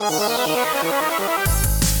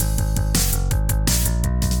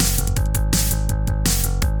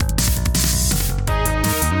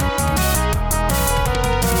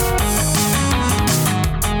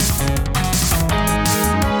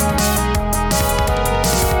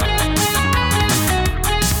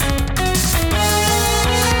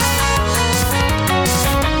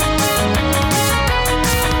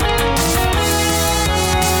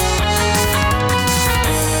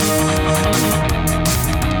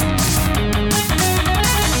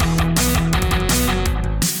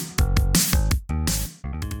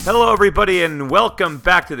Hello, everybody, and welcome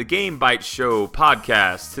back to the Game Bytes Show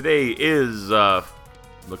podcast. Today is,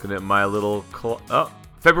 looking at my little,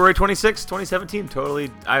 February 26, 2017. Totally,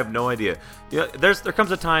 I have no idea. Yeah, there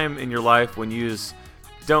comes a time in your life when you just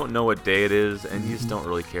don't know what day it is, and you just don't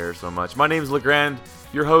really care so much. My name's LeGrand,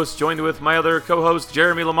 your host, joined with my other co-host,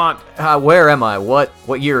 Jeremy Lamont. Where am I?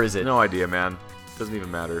 What year is it? No idea, man. Doesn't even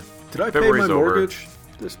matter. Did I pay my mortgage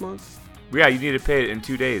this month? Yeah, you need to pay it in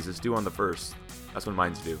 2 days. It's due on the 1st. That's when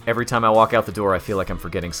mine's due. Every time I walk out the door, I feel like I'm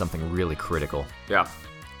forgetting something really critical. Yeah.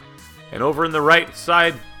 And over in the right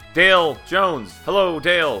side, Dale Jones. Hello,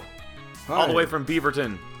 Dale. Hi. All the way from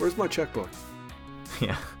Beaverton. Where's my checkbook?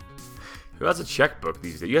 Yeah. Who has a checkbook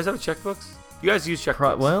these days? You guys have checkbooks? You guys use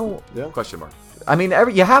checkbooks? Well, Yeah. Question mark. I mean,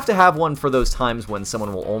 you have to have one for those times when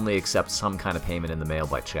someone will only accept some kind of payment in the mail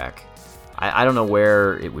by check. I don't know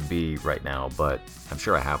where it would be right now, but I'm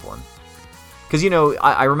sure I have one. Because,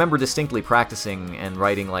 I remember distinctly practicing and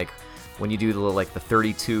writing, when you do the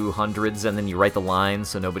 3200s and then you write the lines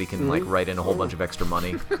so nobody can, write in a whole bunch of extra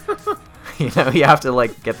money. You have to,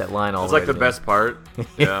 get that line all the way. It's the best part.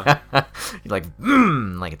 Yeah. You're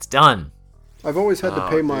like it's done. I've always had to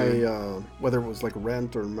pay my, whether it was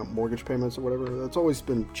rent or mortgage payments or whatever, that's always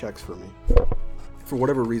been checks for me. For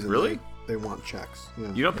whatever reason. Really? They want checks.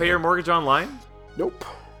 Yeah. You don't pay your mortgage online? Nope.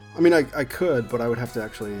 I mean, I could, but I would have to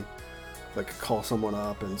actually... call someone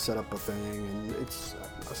up and set up a thing, and it's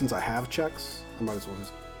since I have checks, I might as well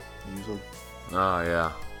just use them. Oh,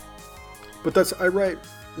 yeah. But I write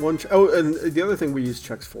one. And the other thing we use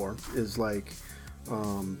checks for is for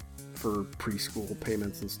preschool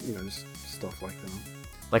payments and just stuff like that.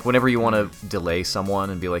 Like whenever you want to delay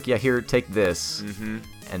someone and be like, yeah, here, take this,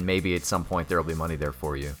 and maybe at some point there will be money there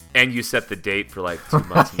for you. And you set the date for 2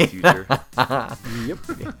 months in the future. Yep.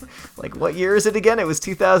 What year is it again? It was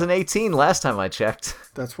 2018 last time I checked.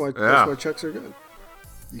 That's why checks are good.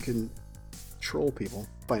 You can troll people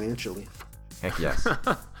financially. Heck yes.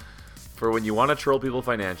 For when you want to troll people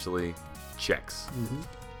financially, checks.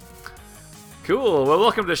 Cool. Well,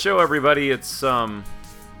 welcome to the show, everybody. It's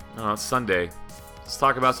it's Sunday. Let's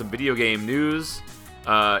talk about some video game news.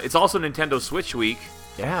 It's also Nintendo Switch Week.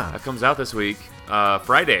 Yeah. That comes out this week.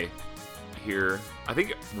 Friday here. I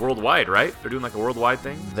think worldwide, right? They're doing a worldwide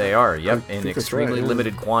thing? They are, yep. In extremely right, yeah.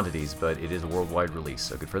 limited quantities, but it is a worldwide release,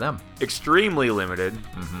 so good for them. Extremely limited.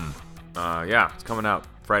 Yeah, it's coming out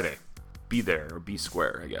Friday. Be there, or be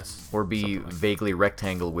square, I guess. Or be vaguely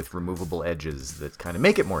rectangle with removable edges that kind of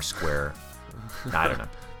make it more square. I don't know.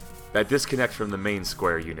 That disconnect from the main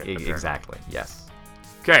square unit. Exactly, yes.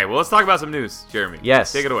 Okay, well, let's talk about some news, Jeremy.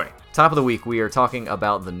 Yes. Take it away. Top of the week, we are talking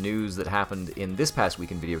about the news that happened in this past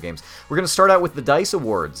week in video games. We're going to start out with the DICE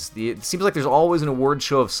Awards. It seems like there's always an award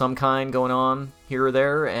show of some kind going on here or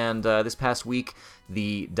there, and this past week,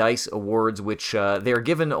 the DICE Awards, which they are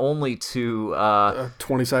given only to... a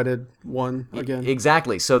 20-sided one, again.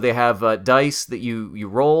 Exactly. So they have DICE that you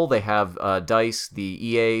roll. They have DICE, the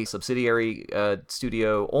EA subsidiary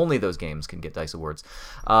studio. Only those games can get DICE Awards.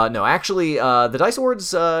 No, actually, the DICE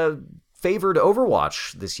Awards... favored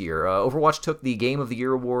Overwatch this year. Overwatch took the Game of the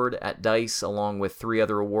Year award at DICE along with 3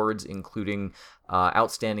 other awards, including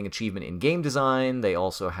Outstanding Achievement in Game Design. They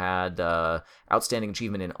also had Outstanding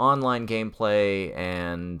Achievement in Online Gameplay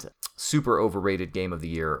and Super Overrated Game of the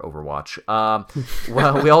Year, Overwatch.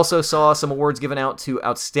 Well, we also saw some awards given out to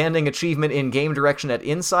Outstanding Achievement in Game Direction at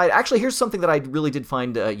Inside. Actually, here's something that I really did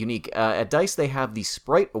find unique. At DICE, they have the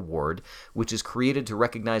Sprite Award, which is created to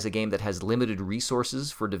recognize a game that has limited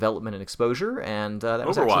resources for development and exposure, and that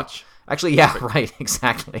was Overwatch. Actually, yeah, right,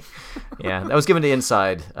 exactly. Yeah, that was given to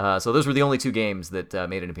Inside. So those were the only 2 games that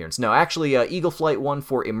made an appearance. No, actually, Eagle Flight won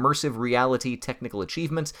for Immersive Reality Technical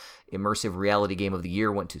Achievement. Immersive Reality Game of the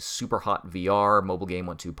Year went to Super Hot VR. Mobile game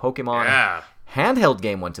went to Pokemon. Yeah. Handheld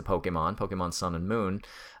game went to Pokemon Sun and Moon.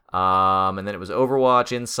 And then it was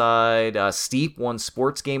Overwatch, Inside. Steep won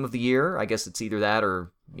Sports Game of the Year. I guess it's either that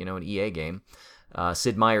or, an EA game.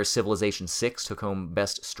 Sid Meier's Civilization 6 took home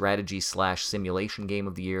Best Strategy/Simulation Game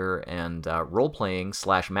of the Year, and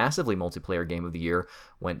Role-Playing/Massively Multiplayer Game of the Year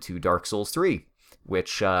went to Dark Souls 3,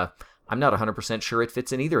 which I'm not 100% sure it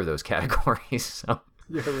fits in either of those categories. So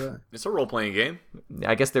Yeah, right. It's a role-playing game.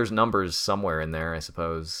 I guess there's numbers somewhere in there, I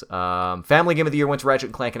suppose. Family Game of the Year went to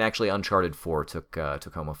Ratchet & Clank, and actually Uncharted 4 took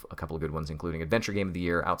home a couple of good ones, including Adventure Game of the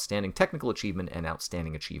Year, Outstanding Technical Achievement, and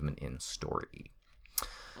Outstanding Achievement in Story.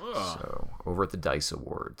 So, over at the DICE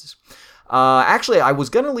Awards. Actually, I was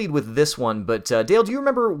going to lead with this one, but Dale, do you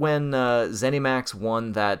remember when ZeniMax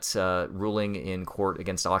won that ruling in court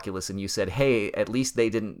against Oculus, and you said, hey, at least they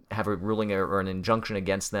didn't have a ruling or an injunction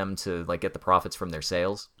against them to like get the profits from their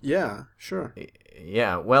sales? Yeah, sure.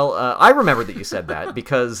 Yeah, well, I remember that you said that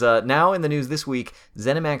because now in the news this week,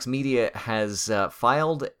 ZeniMax Media has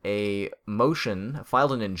filed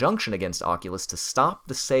an injunction against Oculus to stop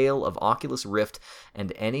the sale of Oculus Rift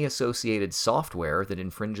and any associated software that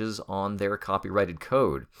infringes on their copyrighted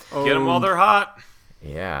code. Get them while they're hot.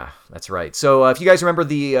 Yeah, that's right. So if you guys remember,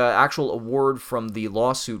 the actual award from the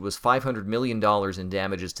lawsuit was $500 million in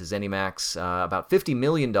damages to ZeniMax. About $50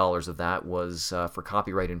 million of that was for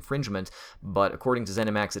copyright infringement, but according to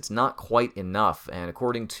ZeniMax, it's not quite enough. And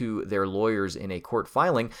according to their lawyers in a court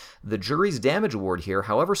filing, the jury's damage award here,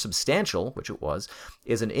 however substantial, which it was,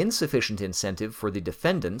 is an insufficient incentive for the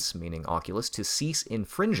defendants, meaning Oculus, to cease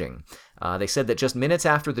infringing. They said that just minutes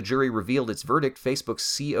after the jury revealed its verdict,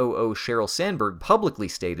 Facebook's COO Sheryl Sandberg publicly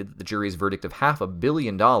stated that the jury's verdict of $500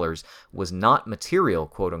 million was not material,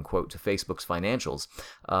 quote-unquote, to Facebook's financials.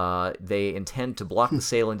 They intend to block the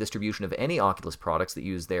sale and distribution of any Oculus products that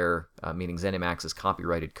use their, meaning ZeniMax's,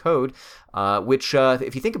 copyrighted code, which,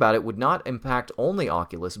 if you think about it, would not impact only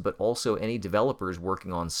Oculus, but also any developers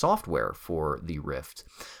working on software for the Rift.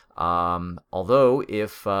 Although,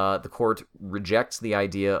 if the court rejects the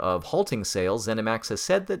idea of halting sales, ZeniMax has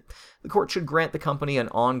said that the court should grant the company an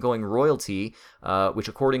ongoing royalty, which,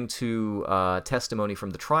 according to testimony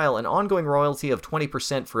from the trial, an ongoing royalty of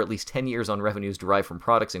 20% for at least 10 years on revenues derived from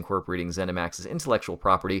products incorporating ZeniMax's intellectual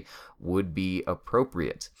property would be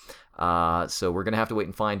appropriate. So we're going to have to wait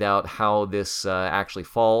and find out how this actually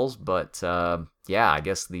falls, but yeah, I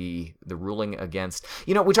guess the ruling against,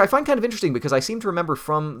 which I find kind of interesting because I seem to remember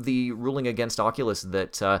from the ruling against Oculus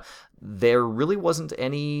that there really wasn't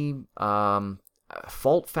any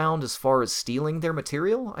fault found as far as stealing their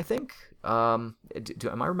material, I think. Am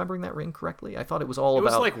I remembering that incorrectly? I thought it was all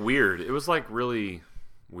about... It was like weird. It was like really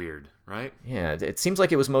weird, right? Yeah, it seems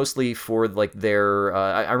like it was mostly for like their...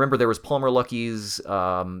 I remember there was Palmer Luckey's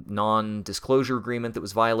non-disclosure agreement that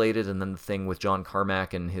was violated, and then the thing with John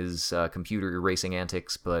Carmack and his computer erasing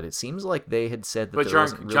antics, but it seems like they had said that but there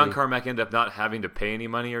wasn't really... John Carmack ended up not having to pay any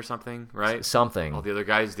money or something, right? Something. All the other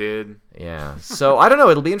guys did. Yeah. So, I don't know.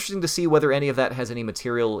 It'll be interesting to see whether any of that has any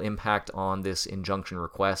material impact on this injunction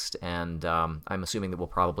request, and I'm assuming that we'll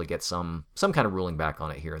probably get some kind of ruling back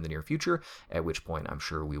on it here in the near future, at which point I'm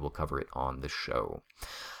sure we will cover it on the show.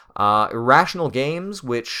 Irrational Games,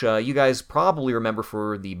 which you guys probably remember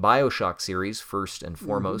for the BioShock series first and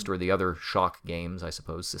foremost, or the other Shock games, I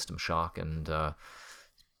suppose, System Shock and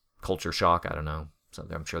Culture Shock, I don't know. So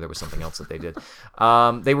I'm sure there was something else that they did.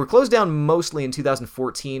 They were closed down mostly in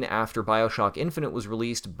 2014 after BioShock Infinite was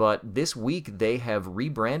released, but this week they have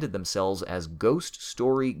rebranded themselves as Ghost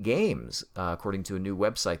Story Games, according to a new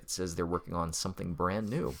website that says they're working on something brand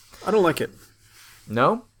new. I don't like it.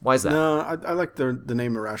 No? Why is that? No, I like the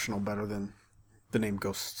name Irrational better than the name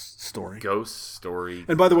Ghost Story. Ghost Story.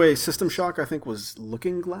 And by the way, System Shock, I think, was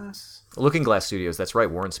Looking Glass. Looking Glass Studios, that's right,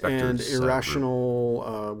 Warren Spector's. And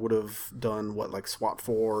Irrational would have done, like SWAT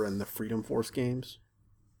 4 and the Freedom Force games?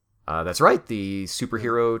 That's right, the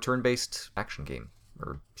superhero turn-based action game,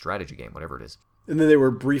 or strategy game, whatever it is. And then they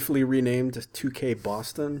were briefly renamed 2K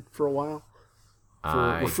Boston for a while.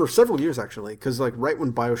 For several years, actually, because like right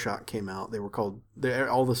when BioShock came out, they were called...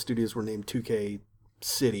 all the studios were named 2K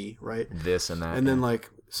City, right? This and that. And then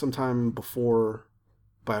like sometime before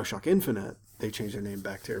BioShock Infinite, they changed their name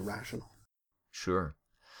back to Irrational. Sure.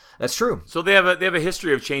 That's true. So they have a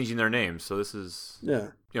history of changing their names. So this is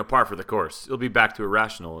par for the course. It'll be back to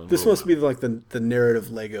Irrational. This must be like the narrative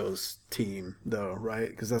Legos team, though, right?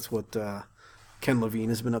 Because that's what Ken Levine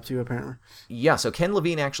has been up to, apparently. Yeah, so Ken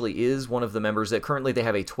Levine actually is one of the members. That currently they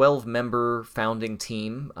have a 12-member founding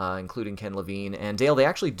team, including Ken Levine. And Dale, they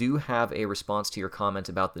actually do have a response to your comment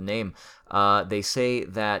about the name. They say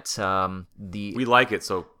that we like it,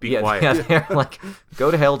 so be quiet. Yeah, they're like, go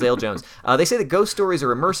to hell, Dale Jones. They say that ghost stories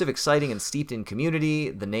are immersive, exciting, and steeped in community.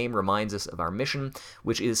 The name reminds us of our mission,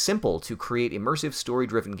 which is simple: to create immersive,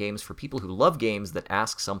 story-driven games for people who love games that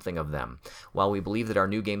ask something of them. While we believe that our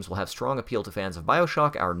new games will have strong appeal to fans fans of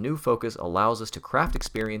BioShock, our new focus allows us to craft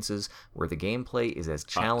experiences where the gameplay is as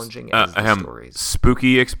challenging as the stories.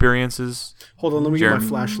 Spooky experiences. Hold on, let me get my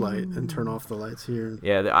flashlight and turn off the lights here.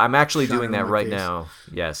 Yeah, I'm actually doing that right now.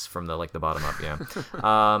 Yes, from the bottom up, yeah.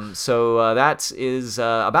 So that is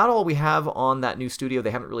about all we have on that new studio.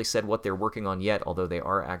 They haven't really said what they're working on yet, although they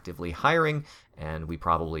are actively hiring, and we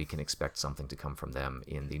probably can expect something to come from them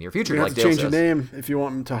in the near future. You have to change your name if you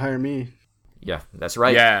want them to hire me. Yeah, that's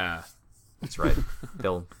right. Yeah. That's right.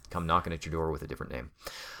 They'll come knocking at your door with a different name.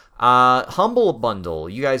 Humble Bundle.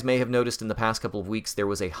 You guys may have noticed in the past couple of weeks there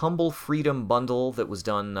was a Humble Freedom Bundle that was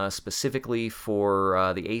done specifically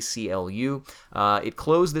for the ACLU. It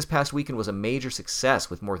closed this past week and was a major success,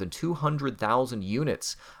 with more than 200,000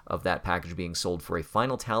 units of that package being sold for a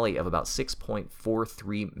final tally of about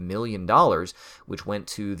 $6.43 million, which went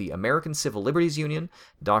to the American Civil Liberties Union,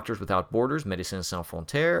 Doctors Without Borders, Médecins Sans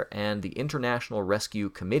Frontières, and the International Rescue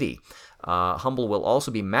Committee. Humble will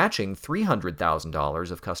also be matching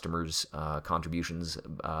 $300,000 of customers' contributions,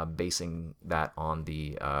 basing that on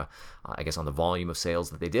the, on the volume of sales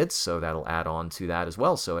that they did. So that'll add on to that as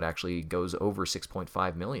well. So it actually goes over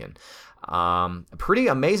 6.5 million. Pretty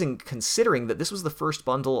amazing, considering that this was the first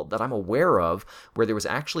bundle that I'm aware of where there was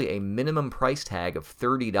actually a minimum price tag of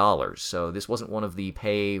 $30. So this wasn't one of the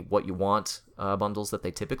pay what you want bundles that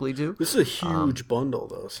they typically do. This is a huge bundle,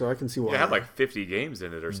 though, so I can see why. It had like 50 games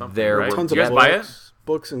in it or something. There right? were tons you of guys buy it?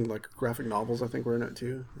 Books and like graphic novels, I think, were in it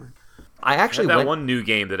too. I actually had that one new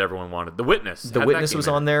game that everyone wanted, The Witness. The Witness was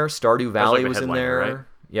on there. Stardew Valley was in there. Right?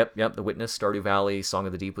 Yep. The Witness, Stardew Valley, Song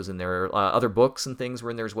of the Deep was in there. Other books and things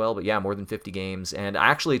were in there as well. But yeah, more than 50 games. And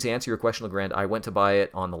actually, to answer your question, LeGrand, I went to buy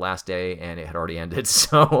it on the last day, and it had already ended.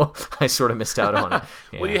 So I sort of missed out on it.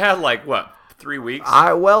 Yeah. Well, you had like, what, 3 weeks?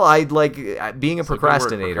 I'd like being a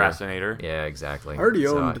procrastinator. Yeah, exactly. I already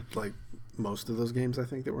owned like most of those games, I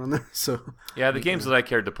think, that were on there. So yeah, the games that I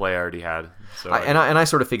cared to play I already had. So I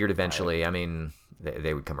sort of figured eventually,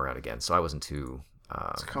 they would come around again. So I wasn't too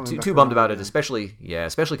bummed about it, especially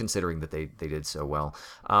considering that they did so well.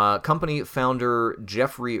 Company founder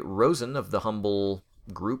Jeffrey Rosen of the Humble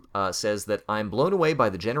Group says that I'm blown away by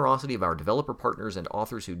the generosity of our developer partners and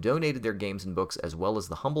authors who donated their games and books, as well as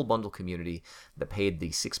the Humble Bundle community that paid the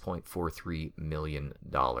 $6.43 million.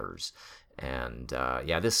 And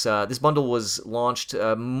this bundle was launched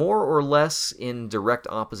more or less in direct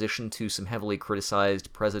opposition to some heavily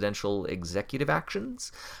criticized presidential executive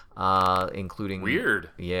actions, including... Weird.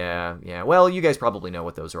 Yeah. Well, you guys probably know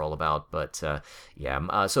what those are all about, but so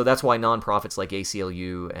that's why nonprofits like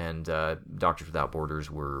ACLU and Doctors Without Borders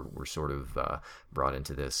were sort of brought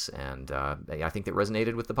into this, and I think that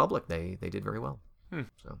resonated with the public. They did very well.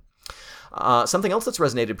 So. Something else that's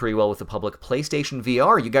resonated pretty well with the public, PlayStation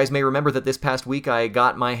VR. You guys may remember that this past week I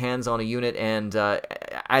got my hands on a unit, and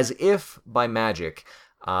as if by magic,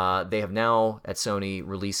 they have now at Sony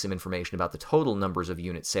released some information about the total numbers of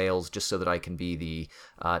unit sales, just so that I can be the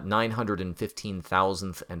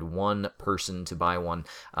 915,001th person to buy one.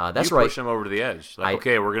 That's you right. You pushed them over to the edge.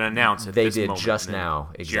 Okay, we're going to announce it. They this did moment. just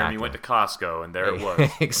now. Exactly. Jeremy went to Costco, and there it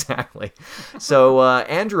was. Exactly. So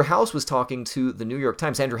Andrew House was talking to the New York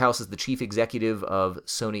Times. Andrew House is the chief executive of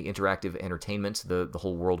Sony Interactive Entertainment, the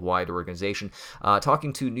whole worldwide organization.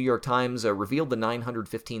 Talking to New York Times, revealed the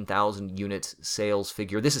 915,000 unit sales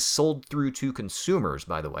figure. This is sold through to consumers,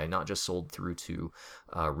 by the way, not just sold through to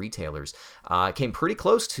retailers. Came pretty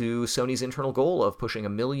close to Sony's internal goal of pushing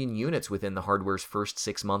 1 million units within the hardware's first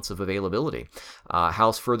 6 months of availability.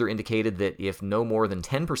 House further indicated that if no more than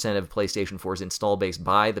 10% of PlayStation 4's install base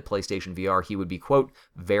buy the PlayStation VR, he would be, quote,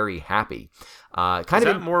 very happy. Is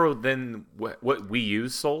that more than what Wii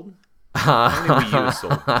U's sold? How many Wii U's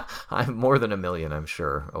sold? I'm more than 1 million, I'm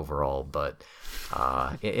sure, overall, but...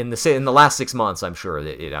 in the last 6 months, I'm sure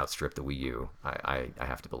that it outstripped the Wii U. I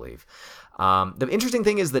have to believe. The interesting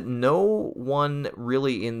thing is that no one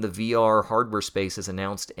really in the VR hardware space has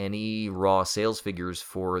announced any raw sales figures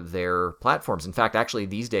for their platforms. In fact, actually,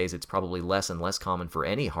 these days, it's probably less and less common for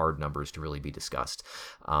any hard numbers to really be discussed.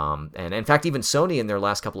 And in fact, even Sony in their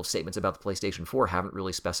last couple of statements about the PlayStation 4 haven't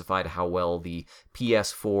really specified how well the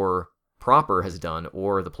PS4 proper has done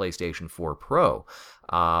or the PlayStation 4 Pro.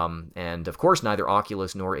 And of course, neither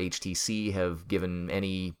Oculus nor HTC have given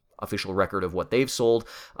any official record of what they've sold.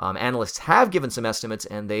 Analysts have given some estimates,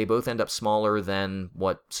 and they both end up smaller than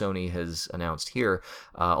what Sony has announced here,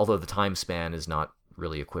 although the time span is not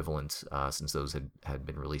really equivalent since those had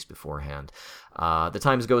been released beforehand. The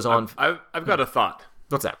Times goes on... I've got a thought.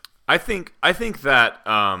 What's that? I think that...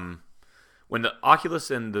 when the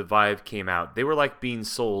Oculus and the Vive came out, they were like being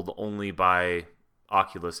sold only by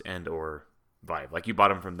Oculus and or Vive. Like, you bought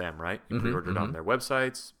them from them, right? You pre-ordered on their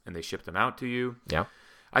websites, and they shipped them out to you. Yeah.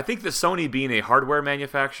 I think that Sony, being a hardware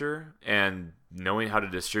manufacturer and knowing how to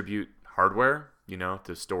distribute hardware,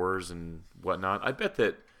 to stores and whatnot, I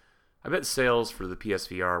bet sales for the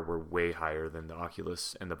PSVR were way higher than the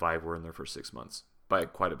Oculus and the Vive were in their first 6 months. By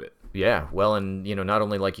quite a bit. Yeah, well, and not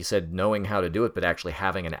only, like you said, knowing how to do it, but actually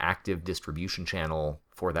having an active distribution channel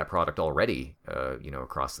for that product already,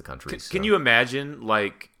 across the country. Can you imagine,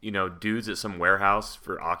 dudes at some warehouse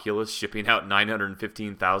for Oculus shipping out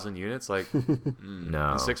 915,000 units?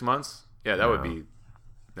 No. In 6 months? Yeah, that would be...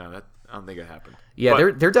 No, I don't think it happened. Yeah,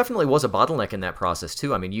 there definitely was a bottleneck in that process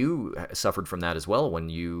too. I mean, you suffered from that as well when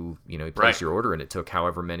you placed your order, and it took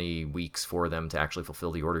however many weeks for them to actually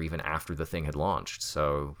fulfill the order, even after the thing had launched.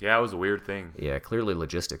 So yeah, it was a weird thing. Yeah, clearly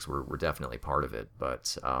logistics were definitely part of it.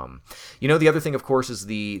 But the other thing, of course, is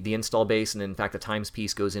the install base, and in fact, the Times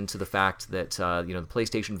piece goes into the fact that the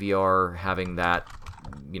PlayStation VR having that.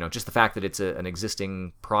 Just the fact that it's an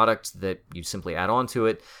existing product that you simply add on to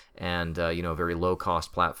it, and a very low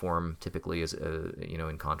cost platform typically is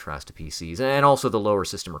in contrast to PCs, and also the lower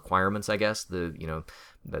system requirements, I guess,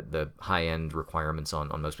 the high end requirements on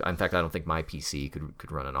most. In fact, I don't think my PC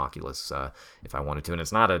could run an Oculus if I wanted to, and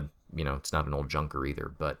it's not it's not an old junker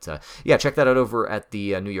either. But check that out over at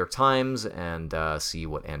the New York Times and see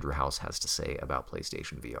what Andrew House has to say about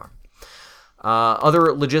PlayStation VR.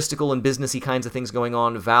 Other logistical and businessy kinds of things going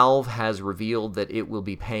on. Valve has revealed that it will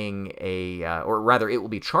be paying it will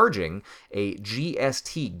be charging a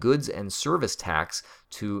GST, goods and service tax,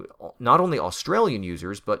 to not only Australian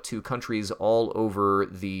users, but to countries all over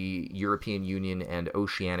the European Union and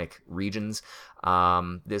oceanic regions.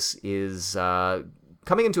 This is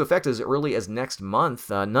coming into effect as early as next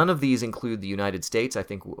month. None of these include the United States. I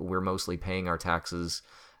think we're mostly paying our taxes.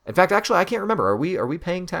 In fact, actually, I can't remember. Are we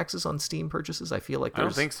paying taxes on Steam purchases? I feel like I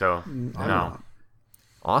don't think so. No.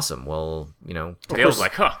 Awesome. Well, Dale's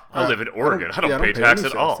like, I live in Oregon. I don't pay tax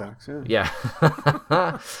at all. Tax,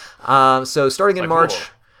 yeah. So starting in March,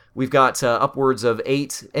 we've got upwards of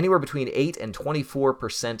anywhere between 8 and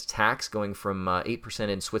 24% tax, going from 8%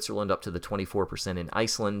 in Switzerland up to the 24% in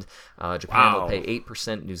Iceland. Japan will pay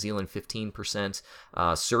 8%, New Zealand 15%.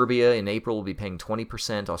 Serbia in April will be paying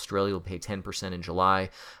 20%. Australia will pay 10% in July.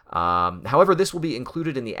 However, this will be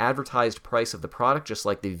included in the advertised price of the product, just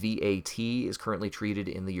like the VAT is currently treated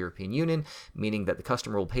in the European Union, meaning that the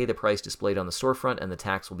customer will pay the price displayed on the storefront, and the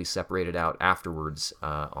tax will be separated out afterwards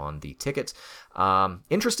on the ticket.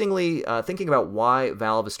 Interestingly, thinking about why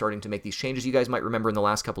Valve is starting to make these changes, you guys might remember in the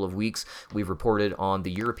last couple of weeks, we've reported on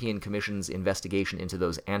the European Commission's investigation into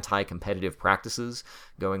those anti-competitive practices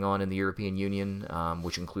going on in the European Union,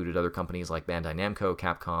 which included other companies like Bandai Namco,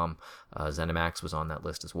 Capcom, ZeniMax was on that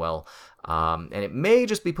list as well. And it may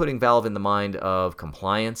just be putting Valve in the mind of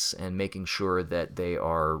compliance and making sure that they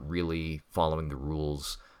are really following the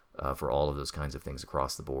rules for all of those kinds of things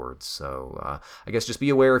across the board. So I guess just be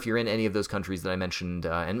aware if you're in any of those countries that I mentioned,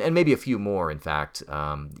 and maybe a few more, in fact,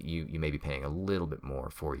 you may be paying a little bit more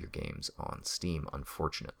for your games on Steam,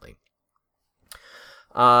 unfortunately.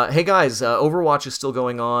 Hey guys, Overwatch is still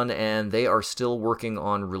going on, and they are still working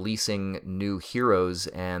on releasing new heroes,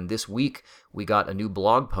 and this week we got a new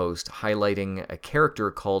blog post highlighting a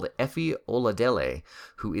character called Effie Oladele,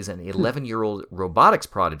 who is an 11-year-old robotics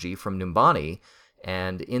prodigy from Numbani,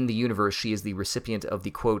 and in the universe she is the recipient of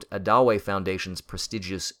the, quote, Adawe Foundation's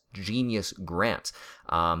prestigious Genius Grant.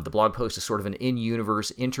 The blog post is sort of an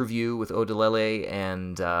in-universe interview with Oladele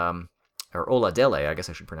and... or Oladele, I guess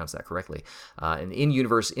I should pronounce that correctly, an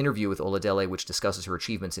in-universe interview with Oladele, which discusses her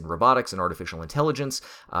achievements in robotics and artificial intelligence.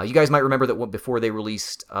 You guys might remember that before they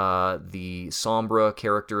released the Sombra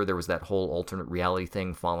character, there was that whole alternate reality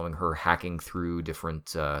thing following her hacking through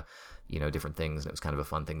different things, and it was kind of a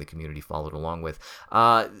fun thing the community followed along with.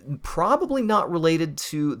 Probably not related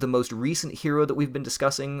to the most recent hero that we've been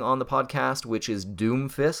discussing on the podcast, which is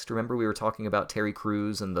Doomfist. Remember, we were talking about Terry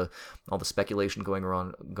Crews and all the speculation going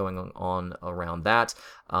on around that.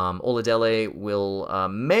 Oladele will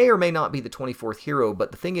may or may not be the 24th hero,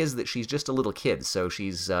 but the thing is that she's just a little kid, so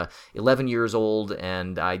she's 11 years old,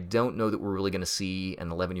 and I don't know that we're really going to see an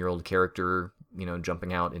 11-year-old character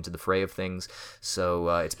jumping out into the fray of things. So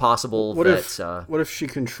it's possible what if she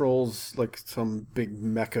controls like some big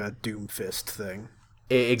mecha Doomfist thing?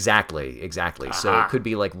 Exactly. So it could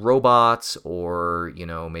be like robots, or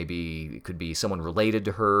maybe it could be someone related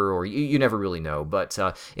to her, or you never really know. But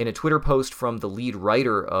in a Twitter post from the lead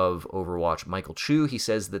writer of Overwatch, Michael Chu, he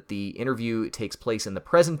says that the interview takes place in the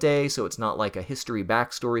present day, so it's not like a history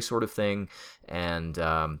backstory sort of thing. And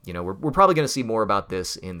we're probably going to see more about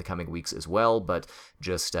this in the coming weeks as well. But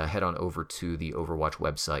just head on over to the Overwatch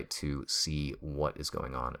website to see what is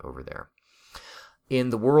going on over there. In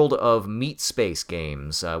the world of meat space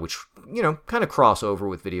games, which, kind of cross over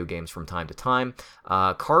with video games from time to time,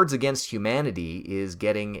 Cards Against Humanity is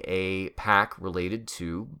getting a pack related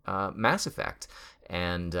to Mass Effect.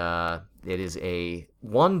 And it is a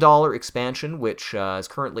 $1 expansion, which is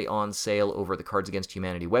currently on sale over the Cards Against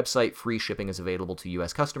Humanity website. Free shipping is available to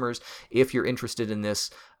U.S. customers. If you're interested in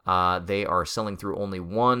this, they are selling through only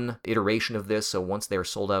one iteration of this, so once they are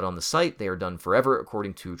sold out on the site, they are done forever,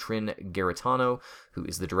 according to Trin Garitano, who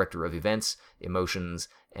is the director of events, emotions,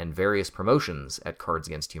 and various promotions at Cards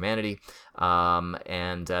Against Humanity.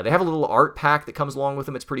 And they have a little art pack that comes along with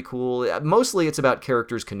them. It's pretty cool. Mostly it's about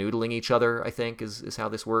characters canoodling each other, I think, is how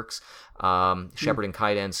this works. Shepard and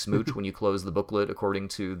Kaidan smooch when you close the booklet, according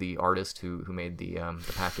to the artist who made the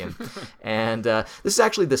pack in. And this is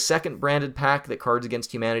actually the second branded pack that Cards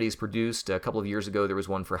Against Humanity has produced. A couple of years ago, there was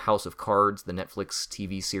one for House of Cards, the Netflix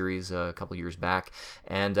TV series, a couple of years back.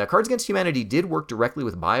 And Cards Against Humanity did work directly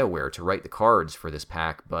with BioWare to write the cards for this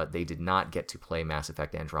pack, but they did not get to play Mass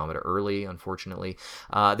Effect Andromeda early, unfortunately.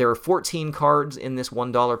 There are 14 cards in this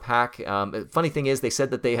 $1 pack. Funny thing is, they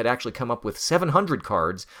said that they had actually come up with 700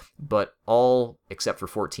 cards, but all except for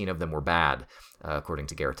 14 of them were bad, according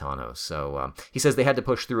to Garitano. So he says they had to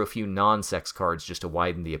push through a few non-sex cards just to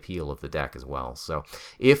widen the appeal of the deck as well. So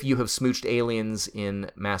if you have smooched aliens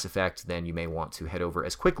in Mass Effect, then you may want to head over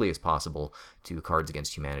as quickly as possible to Cards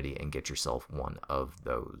Against Humanity and get yourself one of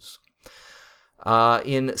those.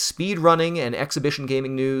 In speedrunning and exhibition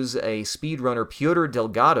gaming news, a speedrunner, Piotr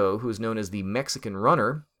Delgado, who is known as the Mexican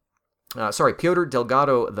Runner, Piotr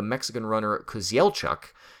Delgado, the Mexican runner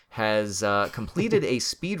Kozielchuk, has completed a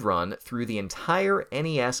speedrun through the entire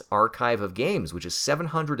NES archive of games, which is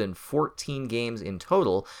 714 games in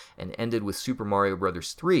total, and ended with Super Mario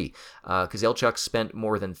Bros. 3. Kozielchuk spent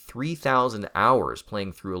more than 3,000 hours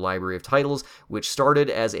playing through a library of titles, which started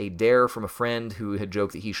as a dare from a friend who had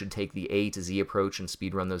joked that he should take the A to Z approach and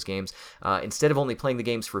speedrun those games. Instead of only playing the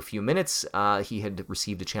games for a few minutes, he had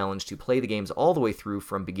received a challenge to play the games all the way through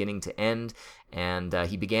from beginning to end, and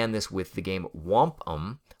he began this with the game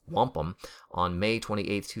Wampum on May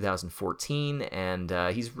 28th, 2014, and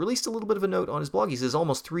he's released a little bit of a note on his blog. He says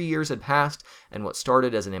almost 3 years had passed, and what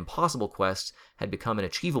started as an impossible quest had become an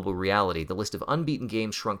achievable reality. The list of unbeaten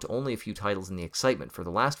games shrunk to only a few titles, and the excitement for the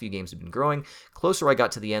last few games had been growing. Closer I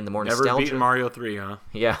got to the end, the more nostalgia... Never beaten Mario 3, huh?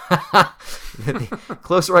 Yeah. The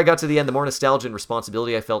closer I got to the end, the more nostalgia and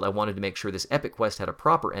responsibility I felt. I wanted to make sure this epic quest had a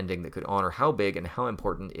proper ending that could honor how big and how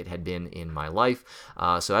important it had been in my life.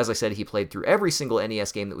 So as I said, he played through every single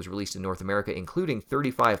NES game that was released in North America, including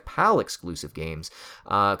 35 PAL exclusive games.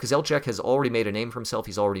 Kozielchuk has already made a name for himself.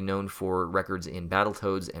 He's already known for records in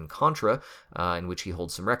Battletoads and Contra, in which he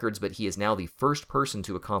holds some records, but he is now the first person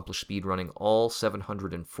to accomplish speedrunning all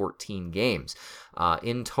 714 games.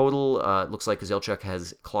 In total, it looks like Kozielchuk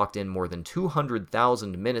has clocked in more than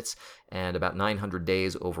 200,000 minutes and about 900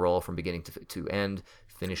 days overall from beginning to end,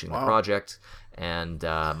 finishing the project, and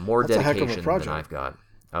more That's dedication than I've got.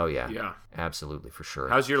 Oh, yeah. Yeah. Absolutely, for sure.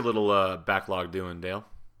 How's your little backlog doing, Dale?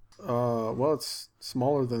 Well, it's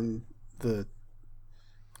smaller than the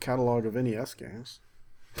catalog of NES games.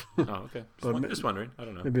 Oh, okay. Just wondering. I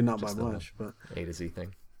don't know. Maybe not by much, but A to Z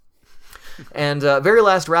thing. And very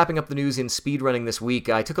last, wrapping up the news in speedrunning this week,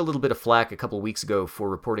 I took a little bit of flack a couple of weeks ago for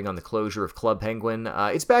reporting on the closure of Club Penguin.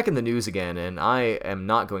 It's back in the news again, and I am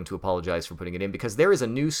not going to apologize for putting it in, because there is a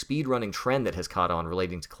new speedrunning trend that has caught on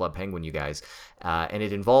relating to Club Penguin, you guys, and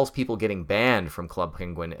it involves people getting banned from Club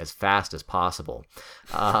Penguin as fast as possible.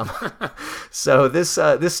 So this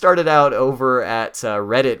started out over at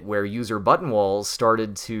Reddit, where user Buttonwalls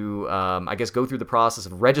started to, I guess, go through the process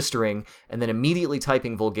of registering and then immediately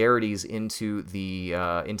typing vulgarities into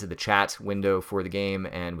the chat window for the game,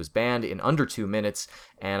 and was banned in under 2 minutes.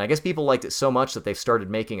 And I guess people liked it so much that they've started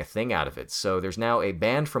making a thing out of it. So there's now a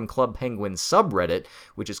Banned from Club Penguin subreddit,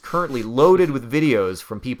 which is currently loaded with videos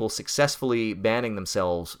from people successfully banning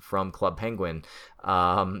themselves from Club Penguin.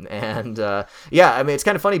 Yeah, I mean, it's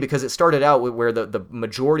kind of funny because it started out where the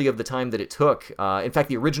majority of the time that it took, in fact,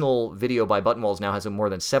 the original video by Buttonwalls now has more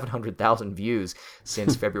than 700,000 views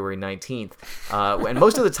since February 19th. And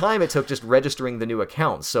most of the time it took just registering the new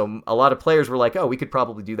accounts. So a lot of players were like, oh, we could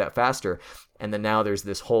probably do that faster. And then now there's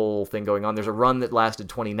this whole thing going on. There's a run that lasted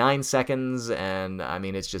 29 seconds, and I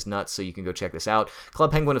mean, it's just nuts, so you can go check this out.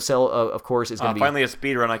 Club Penguin of course, is going to be... Finally a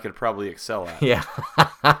speed run I could probably excel at. Yeah.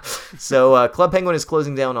 So Club Penguin is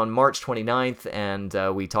closing down on March 29th,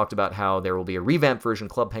 and we talked about how there will be a revamped version,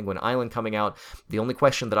 Club Penguin Island, coming out. The only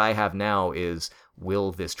question that I have now is,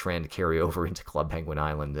 will this trend carry over into Club Penguin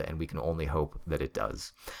Island? And we can only hope that it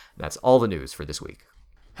does. That's all the news for this week.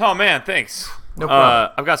 Oh man, thanks. No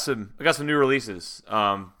problem. I got some new releases,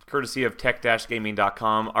 courtesy of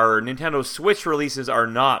tech-gaming.com. Our Nintendo Switch releases are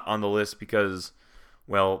not on the list because,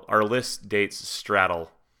 well, our list dates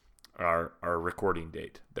straddle our recording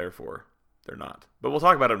date. Therefore, they're not. But we'll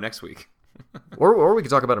talk about them next week. or we can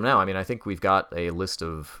talk about them now. I mean, I think we've got a list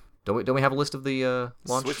of... Don't we have a list of the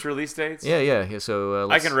launch? Switch release dates? Yeah. So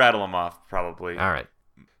I can rattle them off, probably. All right.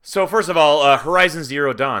 So first of all, Horizon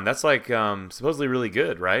Zero Dawn. That's like supposedly really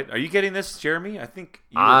good, right? Are you getting this, Jeremy? I think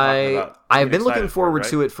you were talking about. I've been looking forward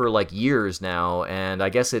to it for like years now, and I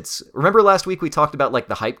guess it's. Remember last week we talked about like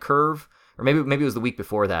the hype curve, or maybe it was the week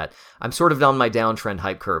before that. I'm sort of on my downtrend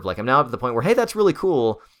hype curve. Like I'm now at the point where, hey, that's really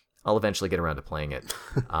cool. I'll eventually get around to playing it.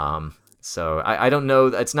 So I don't know.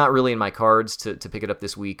 It's not really in my cards to pick it up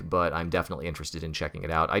this week, but I'm definitely interested in checking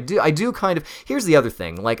it out. I do kind of. Here's the other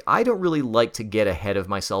thing. Like, I don't really like to get ahead of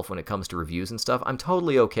myself when it comes to reviews and stuff. I'm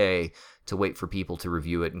totally okay to wait for people to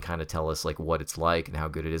review it and kind of tell us like what it's like and how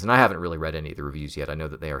good it is. And I haven't really read any of the reviews yet. I know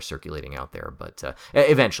that they are circulating out there, but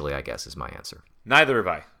eventually, I guess, is my answer. Neither have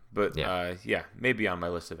I, but yeah, maybe on my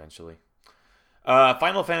list eventually.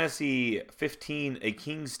 Final Fantasy 15: A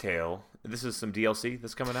King's Tale. This is some DLC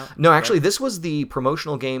that's coming out? No, actually, this was the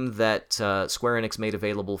promotional game that Square Enix made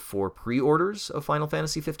available for pre-orders of Final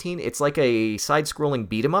Fantasy 15. It's like a side-scrolling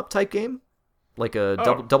beat-em-up type game, like a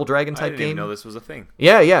Double Dragon type game. I didn't even know this was a thing.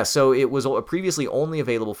 Yeah. So it was previously only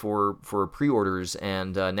available for pre-orders,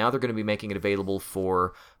 and now they're going to be making it available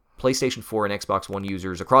for PlayStation 4 and Xbox One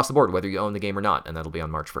users across the board, whether you own the game or not, and that'll be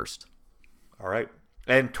on March 1st. All right.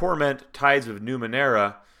 And Torment Tides of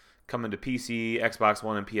Numenera coming to PC, Xbox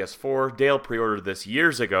One, and PS4. Dale pre-ordered this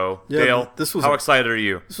years ago. Yeah, Dale, how excited are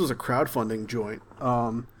you? This was a crowdfunding joint.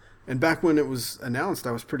 And back when it was announced,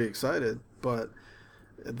 I was pretty excited. But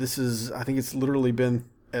I think it's literally been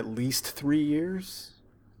at least 3 years.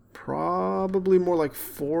 Probably more like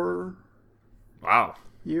 4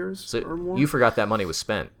 years or more. You forgot that money was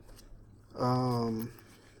spent.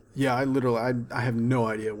 Yeah, I have no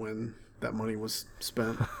idea when that money was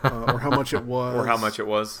spent, or how much it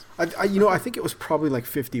was. I think it was probably like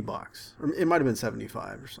 $50, or it might have been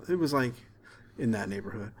 75 or something. It was like in that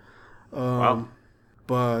neighborhood. Wow.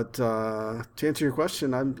 But to answer your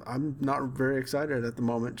question, I'm not very excited at the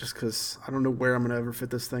moment, just because I don't know where I'm going to ever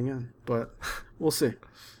fit this thing in. But we'll see.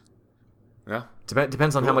 Yeah.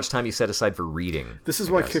 Depends on how much time you set aside for reading. This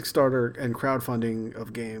is why Kickstarter and crowdfunding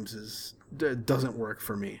of games doesn't work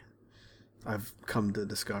for me. I've come to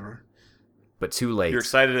discover. But too late. You're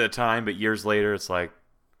excited at the time, but years later, it's like,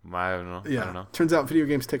 I don't know. Yeah. I don't know. Turns out video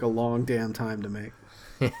games take a long damn time to make.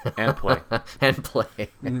 And play.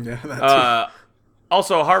 Yeah, that too.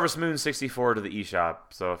 Also, Harvest Moon 64 to the eShop,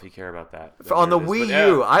 so if you care about that. On the Wii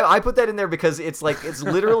U. I put that in there because it's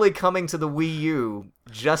literally coming to the Wii U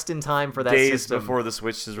just in time for that days system. Before the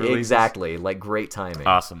Switch is released. Exactly. Like, great timing.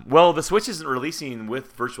 Awesome. Well, the Switch isn't releasing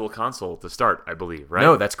with Virtual Console to start, I believe, right?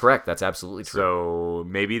 No, that's correct. That's absolutely true. So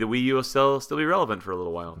maybe the Wii U will still be relevant for a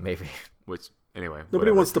little while. Maybe. Which, anyway.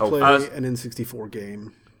 Nobody wants to play an N64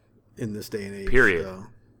 game in this day and age. Period. So.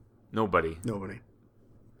 Nobody.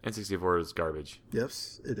 N64 is garbage.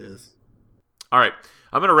 Yes, it is. All right.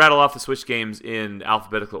 I'm going to rattle off the Switch games in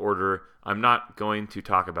alphabetical order. I'm not going to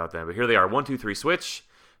talk about them, but here they are. 1, 2, 3 Switch,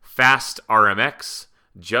 Fast RMX,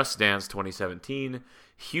 Just Dance 2017,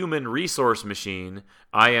 Human Resource Machine,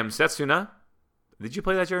 I Am Setsuna. Did you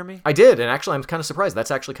play that, Jeremy? I did, and actually I'm kind of surprised. That's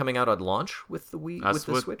actually coming out at launch with the Wii, with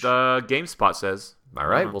the Switch? That's what GameSpot says. All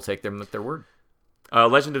right, we'll take them at their word.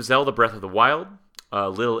 Legend of Zelda Breath of the Wild,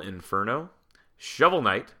 Little Inferno, Shovel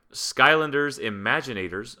Knight, Skylanders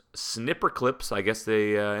Imaginators, Snipper Clips, I guess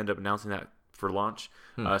they end up announcing that for launch,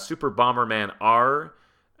 Super Bomberman R,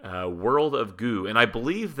 World of Goo, and I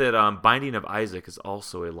believe that Binding of Isaac is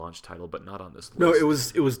also a launch title, but not on this list. No, it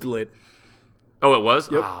was delayed. Oh, it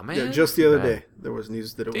was? Yep. Oh, man. Yeah, just the other day, there was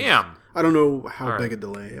news that it was... Damn! I don't know how big a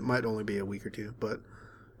delay. It might only be a week or two, but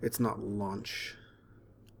it's not launch.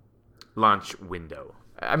 Launch window.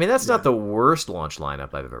 I mean, that's not the worst launch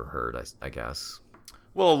lineup I've ever heard, I guess.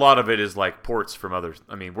 Well, a lot of it is like ports from others.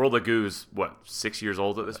 I mean, World of Goo's, 6 years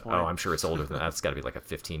old at this point? Oh, I'm sure it's older than that. It's got to be like a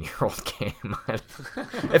 15-year-old game.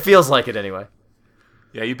 It feels like it anyway.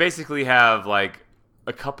 Yeah, you basically have like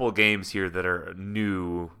a couple games here that are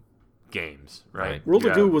new games, right? World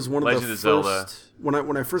of Goo was one of Legend the first. Zelda,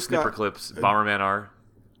 When I first got Clips, Bomberman R.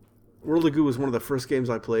 World of Goo was one of the first games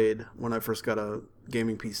I played when I first got a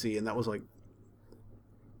gaming PC, and that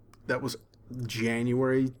was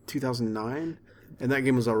January 2009, and that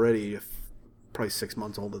game was already probably 6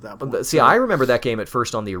 months old at that point. See, I remember that game at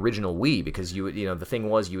first on the original Wii because the thing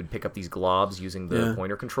was you would pick up these globs using the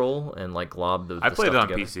pointer control and like glob the. I played it on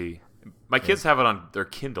together. PC. My kids have it on their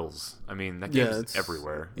Kindles. I mean, that game's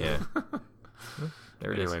everywhere. Yeah.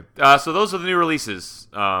 There it is. Anyway, so those are the new releases.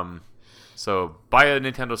 So buy a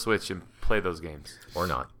Nintendo Switch and play those games. Or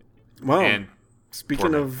not. Well, and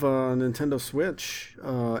speaking of Nintendo Switch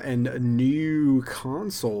and new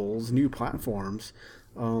consoles, new platforms,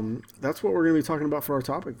 that's what we're going to be talking about for our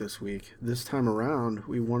topic this week. This time around,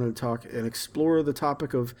 we want to talk and explore the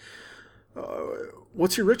topic of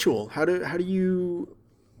what's your ritual? How do you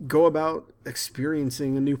go about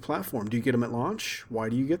experiencing a new platform? Do you get them at launch? Why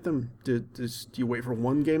do you get them? Do you wait for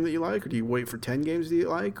one game that you like, or do you wait for 10 games that you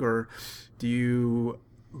like, or do you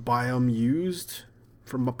buy them used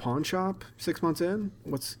from a pawn shop 6 months in?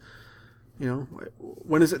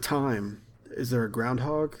 When is it time? Is there a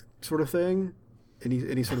groundhog sort of thing?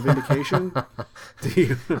 Any sort of indication?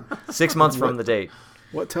 6 months from the date.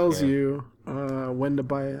 What tells you when to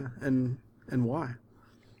buy and why?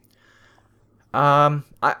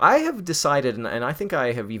 I have decided, and I think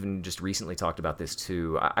I have even just recently talked about this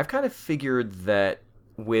too. I've kind of figured that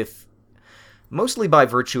mostly by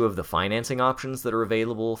virtue of the financing options that are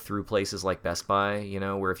available through places like Best Buy,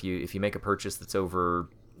 where if you make a purchase that's over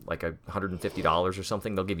like $150 or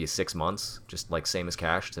something, they'll give you 6 months, just like same as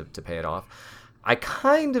cash to pay it off. I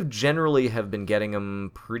kind of generally have been getting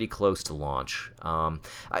them pretty close to launch,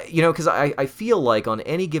 because I feel like on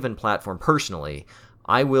any given platform, personally,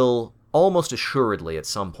 I will almost assuredly at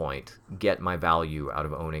some point get my value out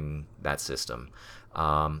of owning that system.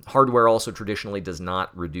 Hardware also traditionally does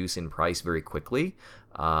not reduce in price very quickly.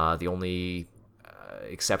 The only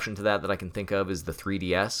exception to that I can think of is the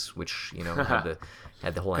 3DS, which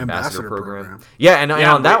had the whole ambassador program. Yeah, and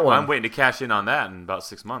on that one, I'm waiting to cash in on that in about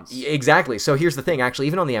 6 months. Exactly. So here's the thing, actually,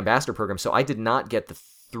 even on the ambassador program, so I did not get the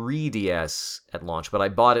 3DS at launch, but I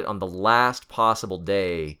bought it on the last possible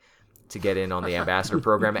day to get in on the ambassador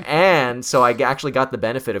program, and so I actually got the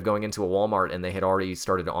benefit of going into a Walmart and they had already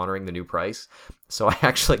started honoring the new price, so I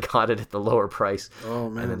actually got it at the lower price. Oh,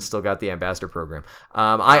 man. And then still got the ambassador program.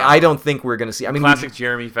 I don't think we're going to see. I mean, classic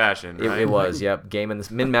Jeremy fashion. Right? It was, yep, game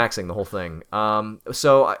and min-maxing the whole thing.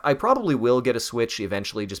 So I probably will get a Switch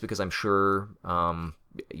eventually, just because I'm sure, that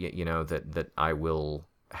I will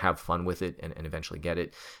have fun with it and eventually get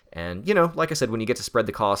it. And, like I said, when you get to spread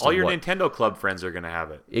the cost... All your Nintendo Club friends are going to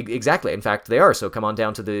have it. Exactly. In fact, they are. So come on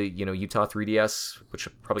down to the, Utah 3DS, which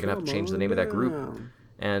are probably going to have to change the name of that group,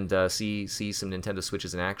 and see some Nintendo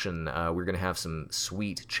Switches in action. We're going to have some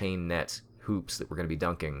sweet chain net hoops that we're going to be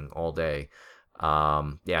dunking all day.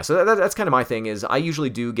 So that's kind of my thing. Is I usually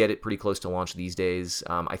do get it pretty close to launch these days.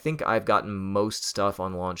 I think I've gotten most stuff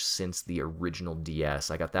on launch since the original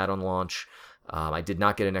DS. I got that on launch. I did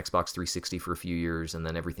not get an Xbox 360 for a few years, and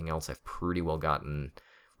then everything else I've pretty well gotten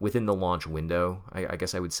within the launch window, I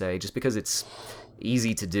guess I would say, just because it's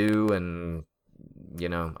easy to do, and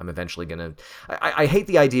I'm eventually gonna... I hate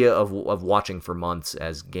the idea of watching for months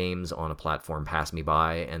as games on a platform pass me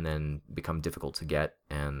by and then become difficult to get,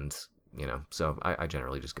 and so I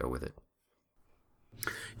generally just go with it.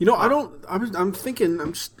 I'm thinking,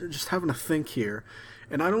 I'm just having a think here,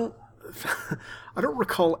 and I don't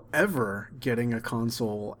recall ever getting a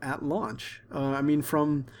console at launch. I mean,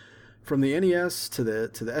 from the NES to the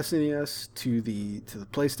SNES to the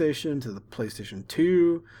PlayStation to the PlayStation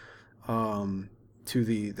 2, to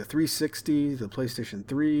the 360, the PlayStation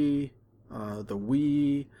 3, the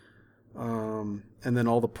Wii, and then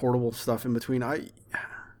all the portable stuff in between.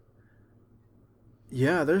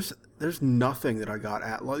 There's nothing that I got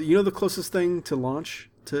at launch. The closest thing to launch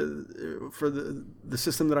for the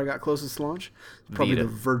system that I got closest to launch, probably the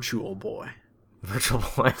Virtual Boy. Virtual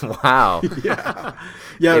Boy, wow. yeah,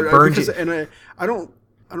 because, and I don't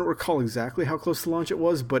recall exactly how close to launch it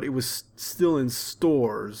was, but it was still in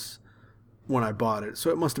stores when I bought it,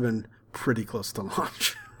 so it must have been pretty close to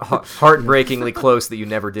launch. Heartbreakingly close that you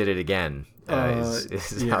never did it again.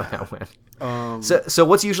 Is how that went. So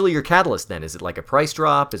what's usually your catalyst then? Is it like a price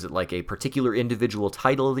drop? Is it like a particular individual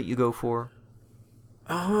title that you go for?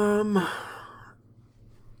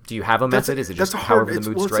 Do you have a method? Is it just however the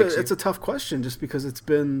mood strikes you? It's a tough question, just because it's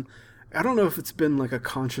been. I don't know if it's been like a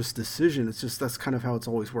conscious decision. It's just that's kind of how it's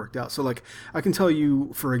always worked out. So like I can tell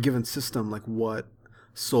you for a given system like what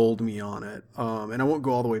sold me on it, and I won't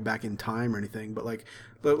go all the way back in time or anything, but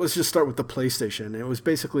let's just start with the PlayStation. It was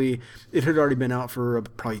basically it had already been out for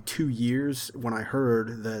probably 2 years when I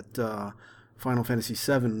heard that Final Fantasy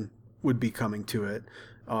VII would be coming to it.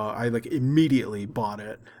 I like immediately bought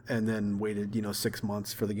it and then waited 6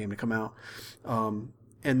 months for the game to come out.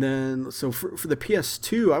 And then, so for the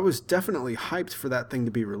PS2, I was definitely hyped for that thing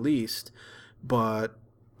to be released, but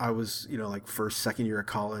I was, like second year of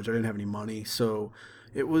college. I didn't have any money. So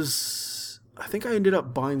it was, I think I ended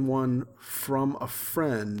up buying one from a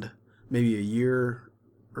friend, maybe a year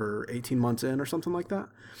or 18 months in or something like that.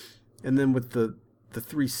 And then with the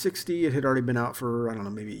 360, it had already been out for, I don't know,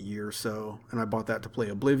 maybe a year or so. And I bought that to play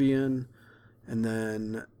Oblivion. And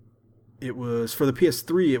then it was, for the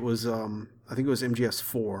PS3, it was, I think it was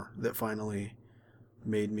MGS4 that finally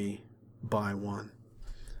made me buy one.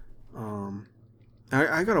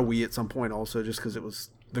 I got a Wii at some point also, just because it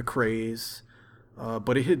was the craze.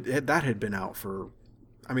 But that had been out for,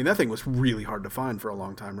 I mean, that thing was really hard to find for a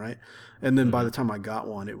long time, right? And then by the time I got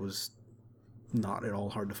one, it was not at all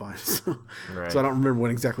hard to find. So, right. So I don't remember when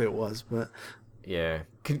exactly it was, but yeah,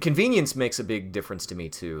 convenience makes a big difference to me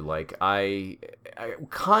too. Like I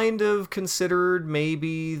kind of considered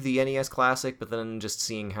maybe the NES Classic, but then just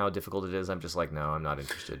seeing how difficult it is, I'm just like, no, I'm not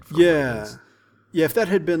interested. Yeah. If that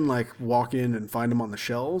had been like walk in and find them on the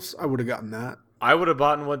shelves, I would have gotten that. I would have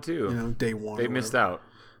bought one too. Day one. They missed out.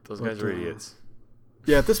 Those guys are idiots.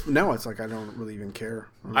 Yeah, now it's like I don't really even care.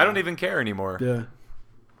 I don't even care anymore. Yeah.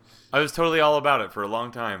 I was totally all about it for a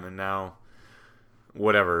long time, and now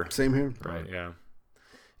whatever. Same here. Right, yeah.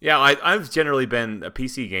 Yeah, I've generally been a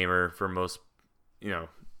PC gamer for the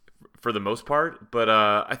most part, but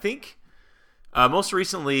I think most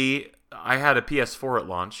recently I had a PS4 at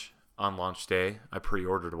launch, on launch day. I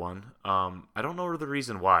pre-ordered one. I don't know the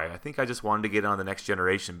reason why. I think I just wanted to get on the next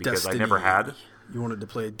generation because Destiny. I never had. You wanted to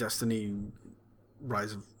play Destiny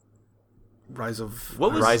Rise of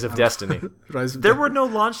Destiny. There were no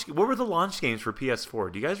launch. What were the launch games for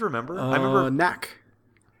PS4? Do you guys remember? I remember Knack.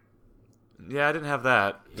 Yeah, I didn't have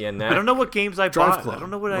that. Yeah, I don't know what games I Drive bought. Club, I don't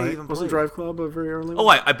know what I even played. Wasn't Drive Club a very early one? Oh,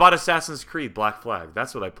 I bought Assassin's Creed Black Flag.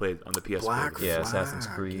 That's what I played on the PS4. Black Flag. Assassin's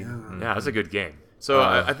Creed. Yeah, yeah, that's a good game. So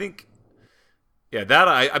I think, yeah, that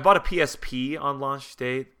I bought a PSP on launch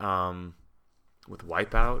date with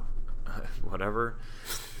Wipeout, whatever.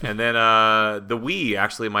 And then the Wii,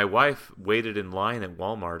 actually, my wife waited in line at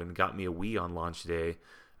Walmart and got me a Wii on launch day.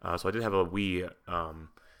 So I did have a Wii,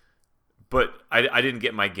 but I didn't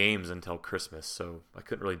get my games until Christmas, so I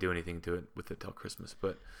couldn't really do anything with it till Christmas.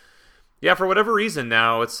 But yeah, for whatever reason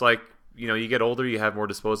now, it's like, you get older, you have more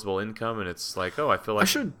disposable income, and it's like, oh, I feel like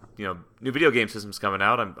new video game systems coming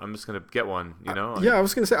out. I'm just gonna get one. Yeah, I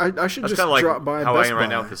was gonna say I should just drop by how Best I am right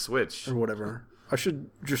Buy now with the Switch or whatever. I should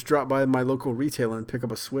just drop by my local retailer and pick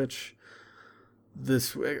up a Switch.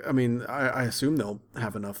 I mean, I assume they'll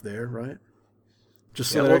have enough there, right?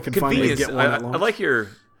 Just so that I can finally get one at launch. I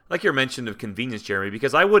like your mention of convenience, Jeremy,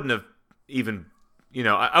 because I wouldn't have even,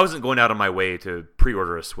 I wasn't going out of my way to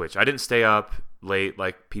pre-order a Switch. I didn't stay up late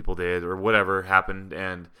like people did or whatever happened,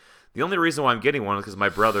 and the only reason why I'm getting one is because my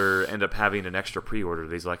brother ended up having an extra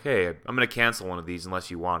pre-order. He's like, hey, I'm going to cancel one of these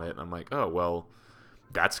unless you want it. And I'm like, oh, well,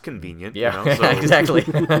 that's convenient. Yeah, So, exactly.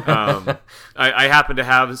 I happened to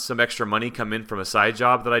have some extra money come in from a side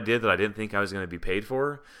job that I did that I didn't think I was going to be paid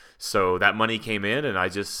for. So that money came in, and I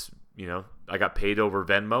just, I got paid over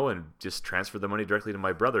Venmo and just transferred the money directly to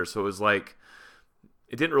my brother. So it was like,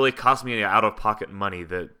 it didn't really cost me any out-of-pocket money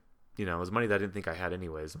that, it was money that I didn't think I had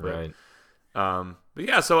anyways. But, right. But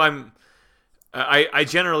yeah, so I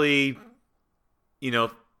generally,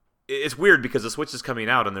 it's weird because the Switch is coming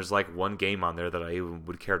out and there's like one game on there that I even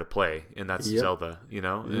would care to play, and that's Zelda,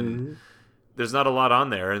 and there's not a lot on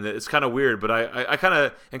there, and it's kind of weird, but I kind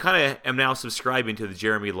of am now subscribing to the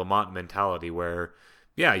Jeremy Lamont mentality where,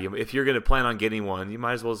 yeah, if you're going to plan on getting one, you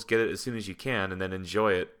might as well just get it as soon as you can and then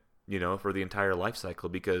enjoy it, for the entire life cycle,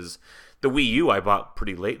 because the Wii U I bought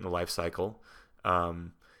pretty late in the life cycle.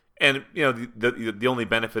 And, the only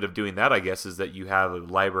benefit of doing that, I guess, is that you have a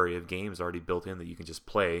library of games already built in that you can just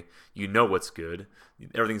play. You know what's good.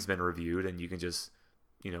 Everything's been reviewed, and you can just,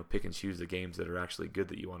 pick and choose the games that are actually good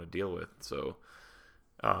that you want to deal with. So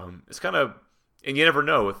it's kind of, and you never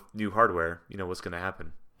know with new hardware, what's going to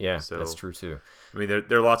happen. Yeah, so, that's true too. I mean,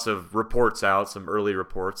 there are lots of reports out, some early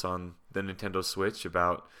reports on the Nintendo Switch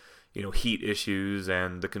about, heat issues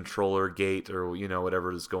and the controller gate or,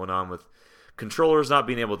 whatever is going on with controllers not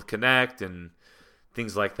being able to connect, and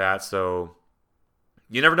things like that. So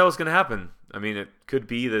you never know what's going to happen. I mean, it could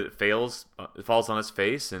be that it falls on its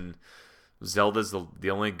face, and Zelda's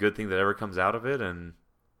the only good thing that ever comes out of it, and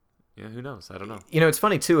yeah, who knows? I don't know. It's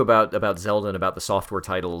funny too about Zelda and about the software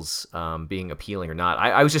titles being appealing or not.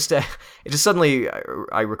 I was just it just suddenly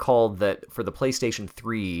I recalled that for the PlayStation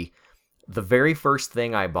 3, the very first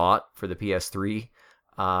thing I bought for the PS3,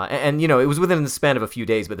 and it was within the span of a few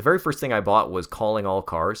days, but the very first thing I bought was Calling All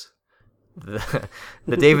Cars. The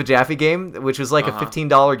David Jaffe game, which was like a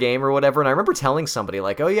 $15 game or whatever, and I remember telling somebody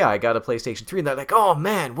like, "Oh yeah, I got a PlayStation 3," and they're like, "Oh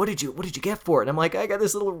man, what did you get for it?" And I'm like, "I got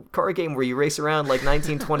this little car game where you race around like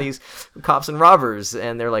 1920s cops and robbers,"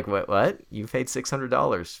 and they're like, "What? You paid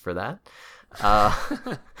 $600 for that?"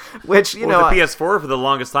 Which the PS4 for the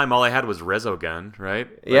longest time, all I had was Resogun, right?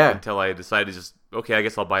 Until I decided okay, I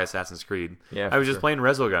guess I'll buy Assassin's Creed. Yeah, I was just playing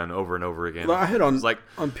Resogun over and over again. Well, I had on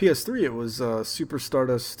PS3. It was Super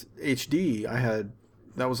Stardust HD.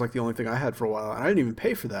 That was like the only thing I had for a while, and I didn't even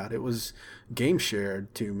pay for that. It was game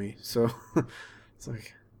shared to me, so it's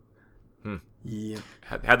like, yeah.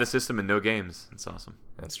 Had the system and no games. It's awesome.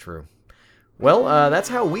 That's true. Well, that's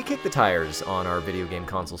how we kick the tires on our video game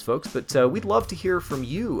consoles, folks, but we'd love to hear from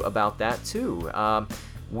you about that, too.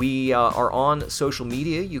 We are on social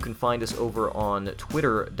media. You can find us over on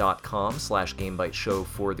twitter.com/GameByteShow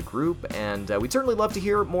for the group, and we'd certainly love to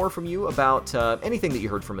hear more from you about anything that you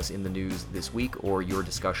heard from us in the news this week, or your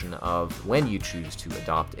discussion of when you choose to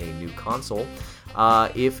adopt a new console.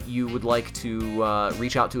 If you would like to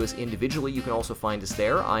reach out to us individually, you can also find us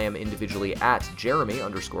there. I am individually at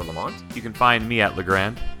Jeremy_Lamont. You can find me at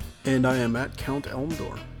Legrand. And I am at Count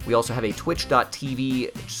Elmdor. We also have a Twitch.tv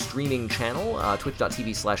streaming channel,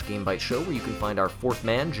 twitch.tv/GameByteShow, where you can find our fourth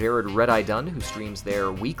man, Jared Red Eye Dunn, who streams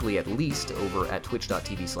there weekly at least over at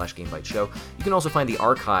twitch.tv/GameByteShow. You can also find the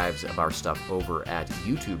archives of our stuff over at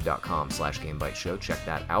youtube.com/GameByteShow. Check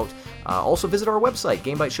that out. Also visit our website,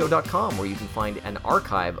 GameByteShow.com, where you can find an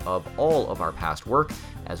archive of all of our past work,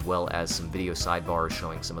 as well as some video sidebars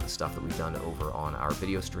showing some of the stuff that we've done over on our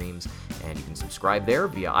video streams. And you can subscribe there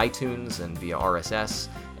via iTunes and via RSS.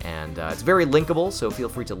 And it's very linkable, so feel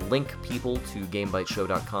free to link people to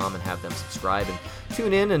GameByteShow.com and have them subscribe and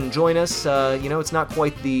tune in and join us. It's not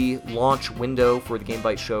quite the launch window for the Game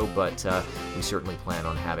Byte Show, but we certainly plan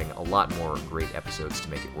on having a lot more great episodes to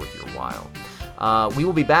make it worth your while. We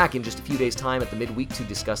will be back in just a few days' time at the midweek to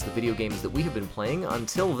discuss the video games that we have been playing.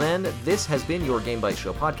 Until then, this has been your Game Byte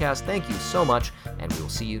Show podcast. Thank you so much, and we will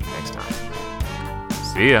see you next time.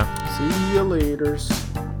 See ya. See ya laters.